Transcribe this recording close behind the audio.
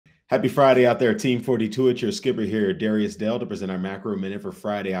Happy Friday out there, Team 42. It's your skipper here, Darius Dale, to present our macro minute for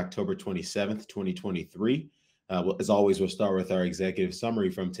Friday, October 27th, 2023. As always, we'll start with our executive summary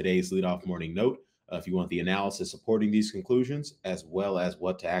from today's leadoff morning note. If you want the analysis supporting these conclusions, as well as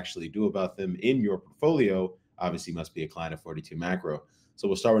what to actually do about them in your portfolio, obviously must be a client of 42 Macro. So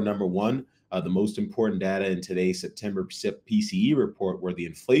we'll start with number one. The most important data in today's September PCE report were the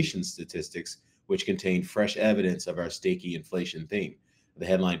inflation statistics, which contained fresh evidence of our sticky inflation theme. The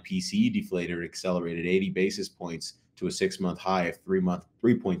headline PCE deflator accelerated 80 basis points to a 6-month high of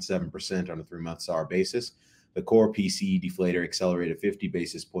 3.7% on a 3-month SAR basis. The core PCE deflator accelerated 50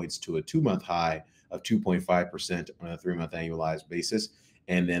 basis points to a 2-month high of 2.5% on a 3-month annualized basis.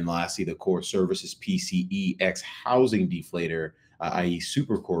 And then lastly, the core services PCE X housing deflator, i.e.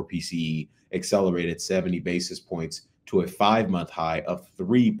 super core PCE, accelerated 70 basis points to a 5-month high of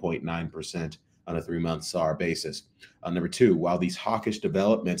 3.9% on a 3-month SAR basis. Number two, while these hawkish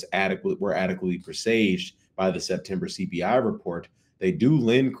developments were adequately presaged by the September CPI report, they do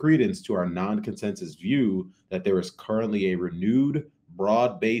lend credence to our non-consensus view that there is currently a renewed,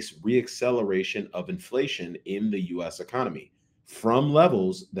 broad-based reacceleration of inflation in the U.S. economy from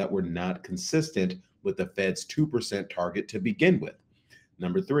levels that were not consistent with the Fed's 2% target to begin with.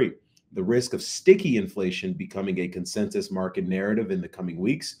 Number three, the risk of sticky inflation becoming a consensus market narrative in the coming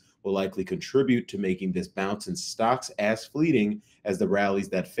weeks will likely contribute to making this bounce in stocks as fleeting as the rallies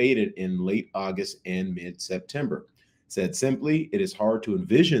that faded in late August and mid-September. Said simply, it is hard to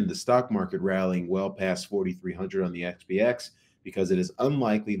envision the stock market rallying well past 4,300 on the XPX because it is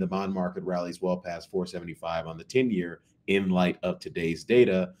unlikely the bond market rallies well past 475 on the 10-year in light of today's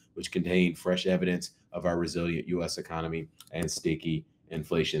data, which contain fresh evidence of our resilient U.S. economy and sticky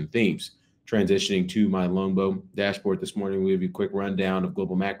inflation themes. Transitioning to my Longbow dashboard this morning, we'll give you a quick rundown of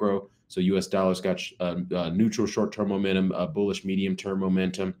global macro. So U.S. dollars got neutral short-term momentum, bullish medium-term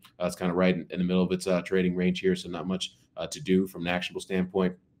momentum. It's kind of right in the middle of its trading range here, so not much to do from an actionable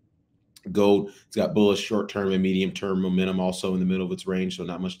standpoint. Gold, it's got bullish short-term and medium-term momentum also in the middle of its range, so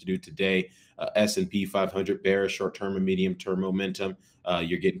not much to do today. S&P 500 bearish short-term and medium-term momentum.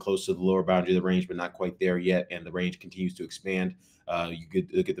 You're getting close to the lower boundary of the range, but not quite there yet, and the range continues to expand. You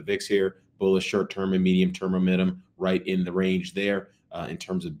could look at the VIX here, bullish short-term and medium-term momentum right in the range there. In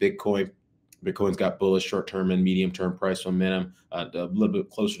terms of Bitcoin, Bitcoin's got bullish short-term and medium-term price momentum, a little bit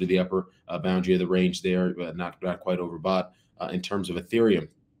closer to the upper boundary of the range there, but not quite overbought. In terms of Ethereum,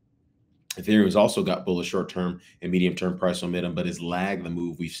 Ethereum's also got bullish short-term and medium-term price momentum, but has lagged the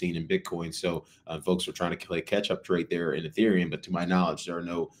move we've seen in Bitcoin. So folks are trying to play catch-up trade there in Ethereum, but to my knowledge, there are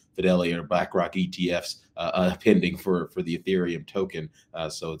no Fidelity or BlackRock ETFs pending for the Ethereum token.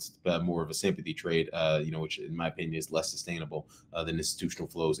 So it's more of a sympathy trade, which in my opinion is less sustainable than institutional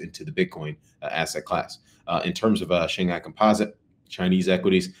flows into the Bitcoin asset class. In terms of Shanghai Composite, Chinese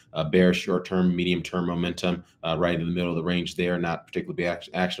equities, bearish short-term, medium-term momentum, right in the middle of the range there, not particularly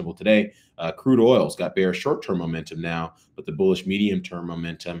actionable today. Crude oil's got bearish short-term momentum now, but the bullish medium-term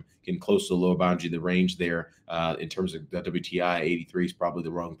momentum getting close to the lower boundary of the range there. In terms of WTI, 83 is probably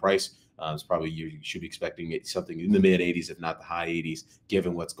the wrong price. It's probably you should be expecting something in the mid-80s, if not the high 80s,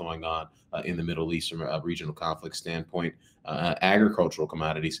 given what's going on in the Middle East from a regional conflict standpoint. Agricultural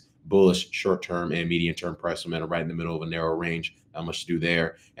commodities, bullish short-term and medium-term price momentum right in the middle of a narrow range. Not much to do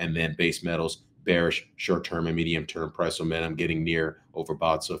there. And then base metals, bearish short-term and medium-term price momentum getting near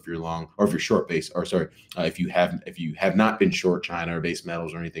overbought. So if you're long or if you're short base, or sorry, if you have not been short China or base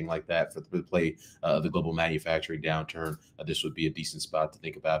metals or anything like that for the play the global manufacturing downturn, this would be a decent spot to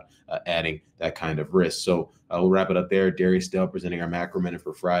think about adding that kind of risk. So we'll wrap it up there. Darius Dale presenting our macro minute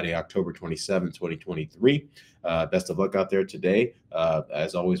for Friday, October 27, 2023. Best of luck out there today.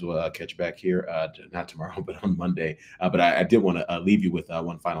 As always, we'll catch you back here, not tomorrow, but on Monday. But I did want to leave you with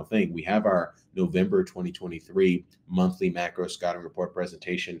one final thing. We have our November 2023 monthly macro scouting report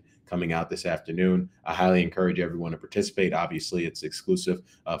presentation coming out this afternoon. I highly encourage everyone to participate. Obviously, it's exclusive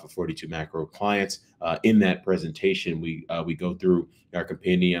for 42 Macro clients. In that presentation, we go through our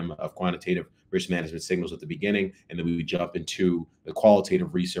compendium of quantitative risk management signals at the beginning, and then we jump into the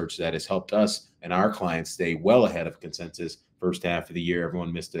qualitative research that has helped us and our clients stay well ahead of consensus. First half of the year,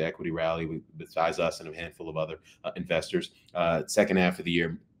 everyone missed the equity rally besides us and a handful of other investors. Second half of the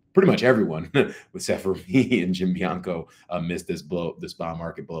year, pretty much everyone, except for me and Jim Bianco, missed this bond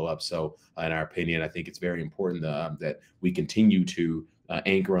market blow up. So in our opinion, I think it's very important that we continue to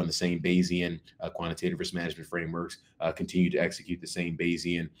anchor on the same Bayesian quantitative risk management frameworks, continue to execute the same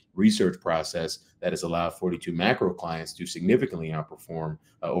Bayesian research process that has allowed 42 macro clients to significantly outperform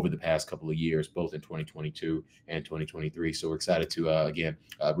over the past couple of years, both in 2022 and 2023. So we're excited to, again,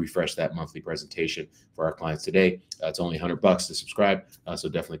 refresh that monthly presentation for our clients today. It's only $100 to subscribe. So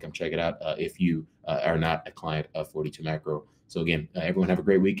definitely come check it out if you are not a client of 42 Macro. So again, everyone have a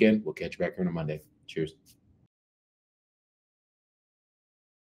great weekend. We'll catch you back here on a Monday. Cheers.